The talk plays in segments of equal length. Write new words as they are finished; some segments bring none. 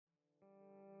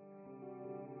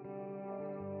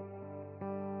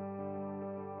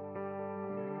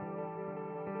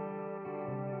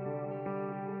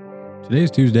Today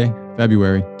is Tuesday,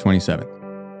 February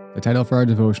 27th. The title for our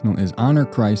devotional is Honor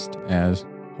Christ as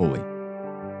Holy.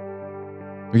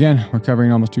 Again, we're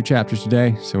covering almost 2 chapters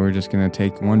today, so we're just going to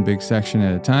take one big section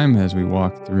at a time as we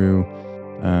walk through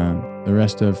the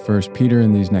rest of 1 Peter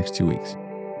in these next 2 weeks.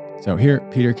 So here,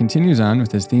 Peter continues on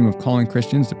with his theme of calling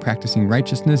Christians to practicing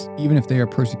righteousness even if they are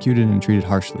persecuted and treated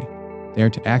harshly. They are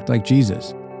to act like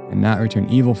Jesus and not return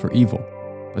evil for evil,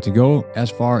 but to go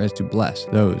as far as to bless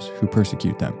those who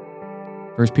persecute them.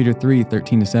 1 Peter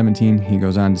 3:13-17, he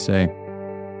goes on to say,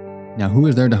 "Now who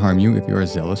is there to harm you if you are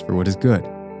zealous for what is good?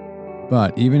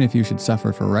 But even if you should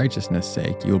suffer for righteousness'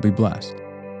 sake, you will be blessed.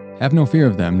 Have no fear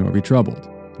of them, nor be troubled,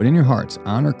 but in your hearts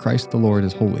honor Christ the Lord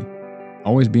as holy,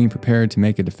 always being prepared to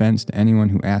make a defense to anyone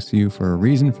who asks you for a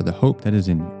reason for the hope that is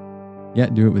in you.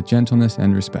 Yet do it with gentleness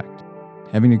and respect,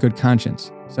 having a good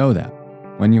conscience, so that,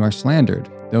 when you are slandered,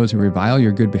 those who revile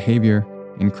your good behavior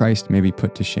in Christ may be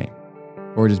put to shame.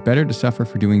 For it is better to suffer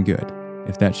for doing good,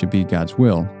 if that should be God's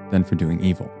will, than for doing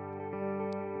evil."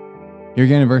 Here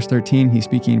again in verse 13, he's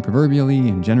speaking proverbially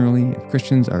and generally. If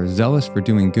Christians are zealous for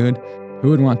doing good,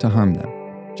 who would want to harm them?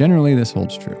 Generally, this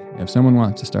holds true. If someone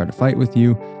wants to start a fight with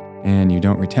you, and you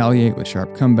don't retaliate with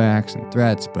sharp comebacks and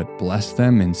threats, but bless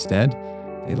them instead,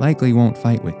 they likely won't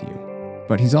fight with you.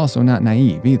 But he's also not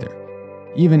naive either.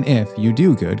 Even if you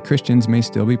do good, Christians may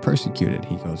still be persecuted,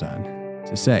 he goes on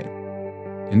to say.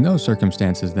 In those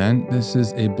circumstances, then, this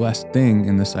is a blessed thing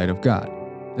in the sight of God.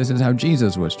 This is how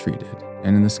Jesus was treated.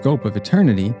 And in the scope of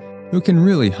eternity, who can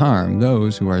really harm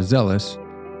those who are zealous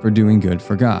for doing good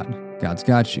for God? God's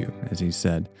got you, as he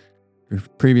said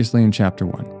previously in chapter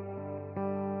 1.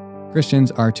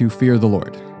 Christians are to fear the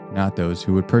Lord, not those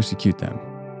who would persecute them.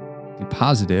 The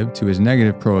positive to his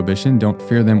negative prohibition, don't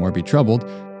fear them or be troubled,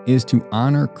 is to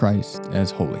honor Christ as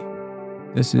holy.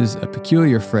 This is a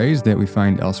peculiar phrase that we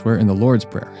find elsewhere in the Lord's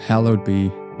Prayer, "Hallowed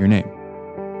be your name."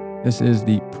 This is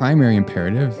the primary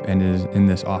imperative and is in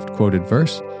this oft-quoted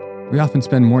verse. We often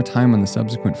spend more time on the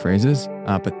subsequent phrases,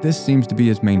 but this seems to be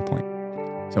his main point.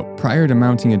 So prior to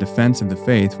mounting a defense of the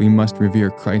faith, we must revere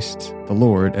Christ the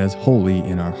Lord as holy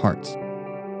in our hearts.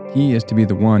 He is to be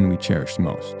the one we cherish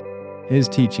most. His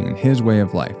teaching and his way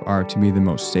of life are to be the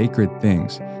most sacred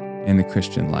things in the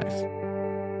Christian life.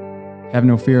 "Have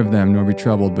no fear of them, nor be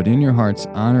troubled, but in your hearts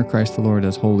honor Christ the Lord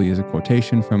as holy" is a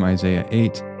quotation from Isaiah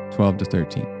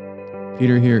 8:12-13.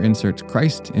 Peter here inserts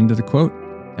Christ into the quote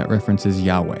that references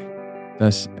Yahweh,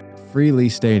 thus freely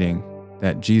stating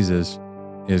that Jesus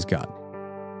is God.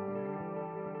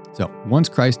 So, once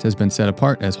Christ has been set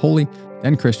apart as holy,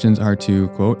 then Christians are to,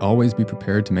 quote, "always be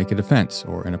prepared to make a defense,"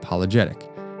 or an apologetic,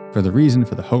 for the reason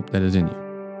for the hope that is in you.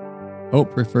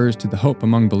 Hope refers to the hope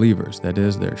among believers, that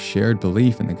is, their shared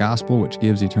belief in the gospel which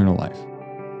gives eternal life.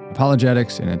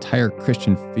 Apologetics, an entire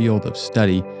Christian field of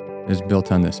study, is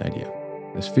built on this idea.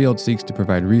 This field seeks to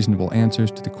provide reasonable answers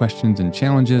to the questions and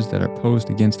challenges that are posed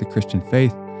against the Christian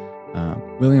faith.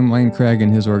 William Lane Craig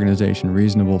and his organization,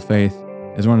 Reasonable Faith,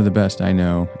 is one of the best I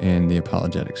know in the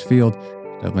apologetics field.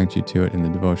 I've linked you to it in the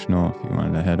devotional if you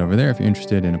wanted to head over there if you're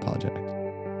interested in apologetics.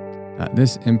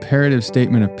 This imperative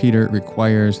statement of Peter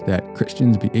requires that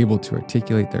Christians be able to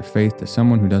articulate their faith to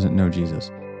someone who doesn't know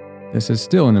Jesus. This is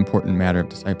still an important matter of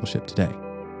discipleship today.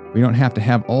 We don't have to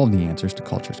have all the answers to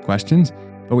culture's questions,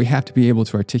 but we have to be able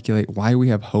to articulate why we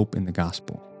have hope in the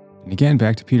gospel. And again,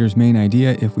 back to Peter's main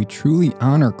idea, if we truly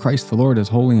honor Christ the Lord as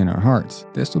holy in our hearts,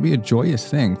 this will be a joyous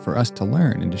thing for us to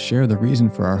learn and to share the reason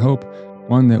for our hope,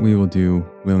 one that we will do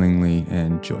willingly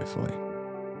and joyfully.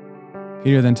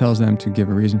 Peter then tells them to give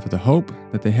a reason for the hope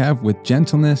that they have with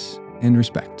gentleness and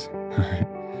respect.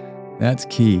 That's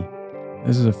key.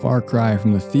 This is a far cry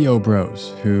from the Theo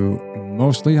Bros, who,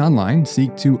 mostly online,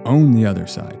 seek to own the other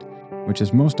side, which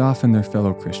is most often their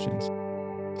fellow Christians.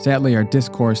 Sadly, our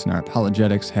discourse and our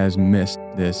apologetics has missed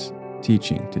this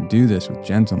teaching, to do this with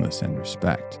gentleness and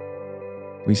respect.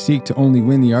 We seek to only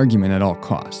win the argument at all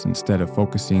costs, instead of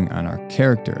focusing on our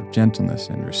character of gentleness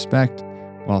and respect,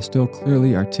 while still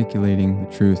clearly articulating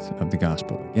the truth of the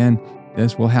gospel. Again,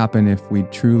 this will happen if we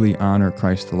truly honor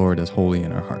Christ the Lord as holy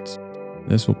in our hearts.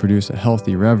 This will produce a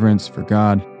healthy reverence for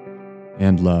God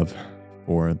and love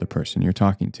for the person you're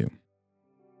talking to.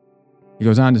 He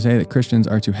goes on to say that Christians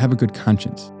are to have a good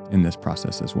conscience in this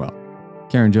process as well.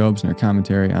 Karen Jobes, in her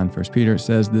commentary on 1 Peter,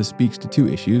 says this speaks to 2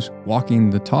 issues: walking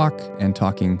the talk and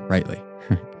talking rightly.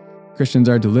 Christians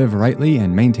are to live rightly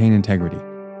and maintain integrity.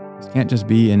 This can't just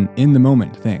be an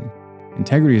in-the-moment thing.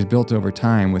 Integrity is built over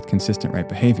time with consistent right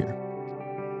behavior.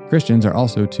 Christians are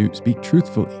also to speak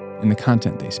truthfully in the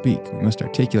content they speak. We must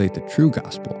articulate the true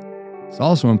gospel. This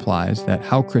also implies that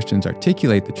how Christians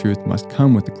articulate the truth must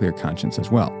come with a clear conscience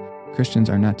as well. Christians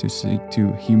are not to seek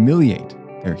to humiliate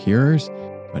their hearers,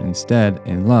 but instead,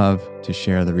 in love, to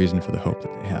share the reason for the hope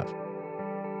that they have.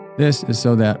 This is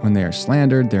so that when they are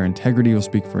slandered, their integrity will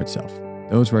speak for itself.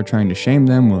 Those who are trying to shame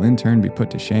them will in turn be put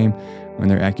to shame when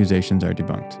their accusations are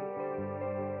debunked.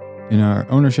 In our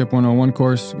Ownership 101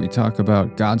 course, we talk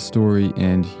about God's story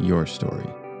and your story.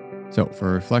 So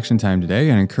for reflection time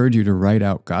today, I encourage you to write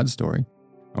out God's story,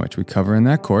 which we cover in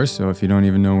that course. So if you don't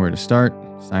even know where to start,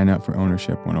 sign up for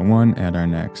Ownership 101 at our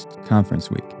next conference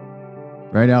week.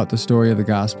 Write out the story of the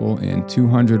gospel in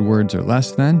 200 words or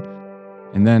less then,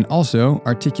 and then also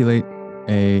articulate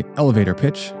an elevator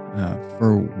pitch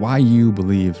for why you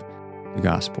believe the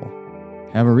gospel.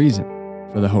 Have a reason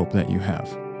for the hope that you have,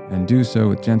 and do so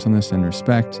with gentleness and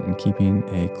respect and keeping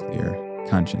a clear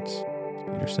conscience, as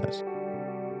Peter says.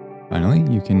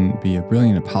 Finally, you can be a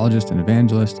brilliant apologist and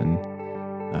evangelist and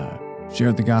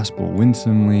share the gospel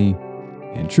winsomely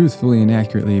and truthfully and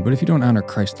accurately, but if you don't honor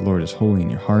Christ the Lord as holy in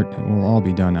your heart, it will all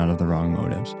be done out of the wrong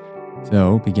motives.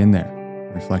 So begin there.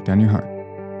 Reflect on your heart.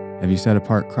 Have you set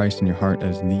apart Christ in your heart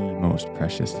as the most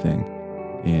precious thing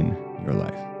in your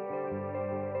life?